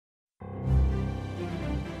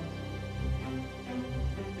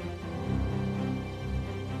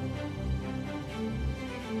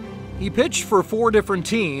He pitched for 4 different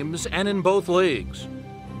teams and in both leagues.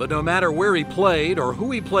 But no matter where he played or who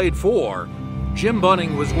he played for, Jim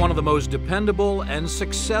Bunning was one of the most dependable and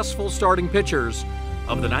successful starting pitchers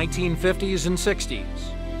of the 1950s and 60s.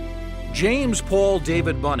 James Paul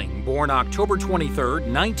David Bunning, born October 23,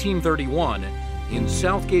 1931, in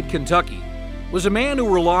Southgate, Kentucky, was a man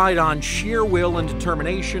who relied on sheer will and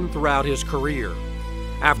determination throughout his career.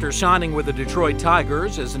 After signing with the Detroit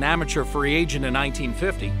Tigers as an amateur free agent in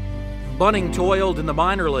 1950, Bunning toiled in the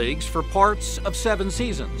minor leagues for parts of 7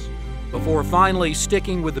 seasons, before finally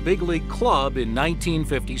sticking with the big league club in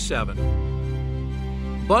 1957.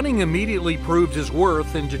 Bunning immediately proved his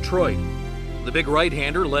worth in Detroit. The big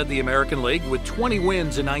right-hander led the American League with 20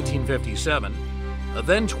 wins in 1957,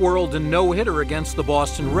 then twirled a no-hitter against the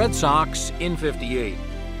Boston Red Sox in '58.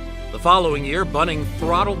 The following year, Bunning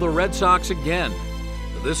throttled the Red Sox again,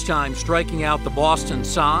 this time striking out the Boston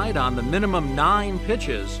side on the minimum 9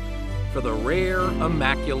 pitches for the rare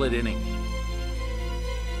immaculate inning.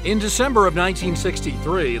 In December of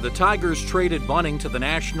 1963, the Tigers traded Bunning to the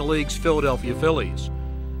National League's Philadelphia Phillies.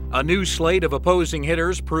 A new slate of opposing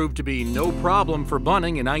hitters proved to be no problem for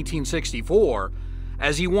Bunning in 1964,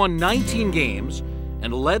 as he won 19 games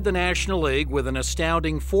and led the National League with an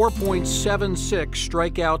astounding 4.76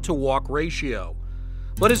 strikeout-to-walk ratio.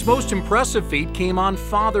 But his most impressive feat came on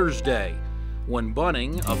Father's Day, when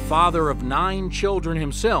Bunning, a father of 9 children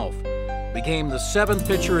himself, became the 7th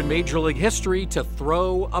pitcher in Major League history to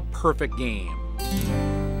throw a perfect game.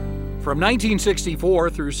 From 1964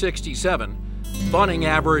 through '67, Bunning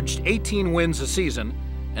averaged 18 wins a season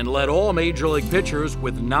and led all Major League pitchers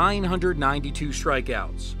with 992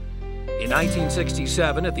 strikeouts. In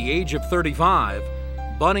 1967, at the age of 35,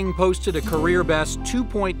 Bunning posted a career-best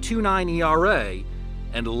 2.29 ERA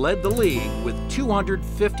and led the league with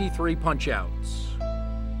 253 punch-outs.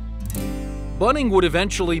 Bunning would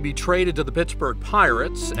eventually be traded to the Pittsburgh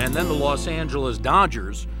Pirates and then the Los Angeles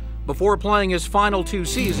Dodgers before playing his final 2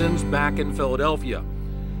 seasons back in Philadelphia.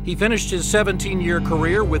 He finished his 17-year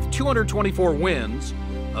career with 224 wins,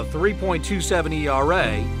 a 3.27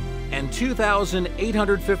 ERA, and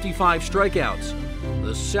 2,855 strikeouts,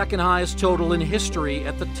 the second highest total in history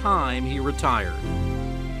at the time he retired.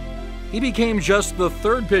 He became just the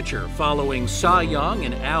 3rd pitcher following Cy Young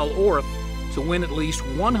and Al Orth to win at least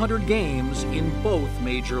 100 games in both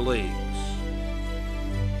major leagues.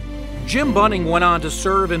 Jim Bunning went on to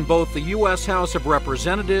serve in both the U.S. House of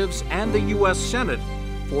Representatives and the U.S. Senate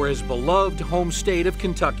for his beloved home state of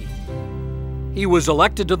Kentucky. He was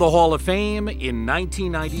elected to the Hall of Fame in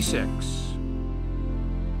 1996.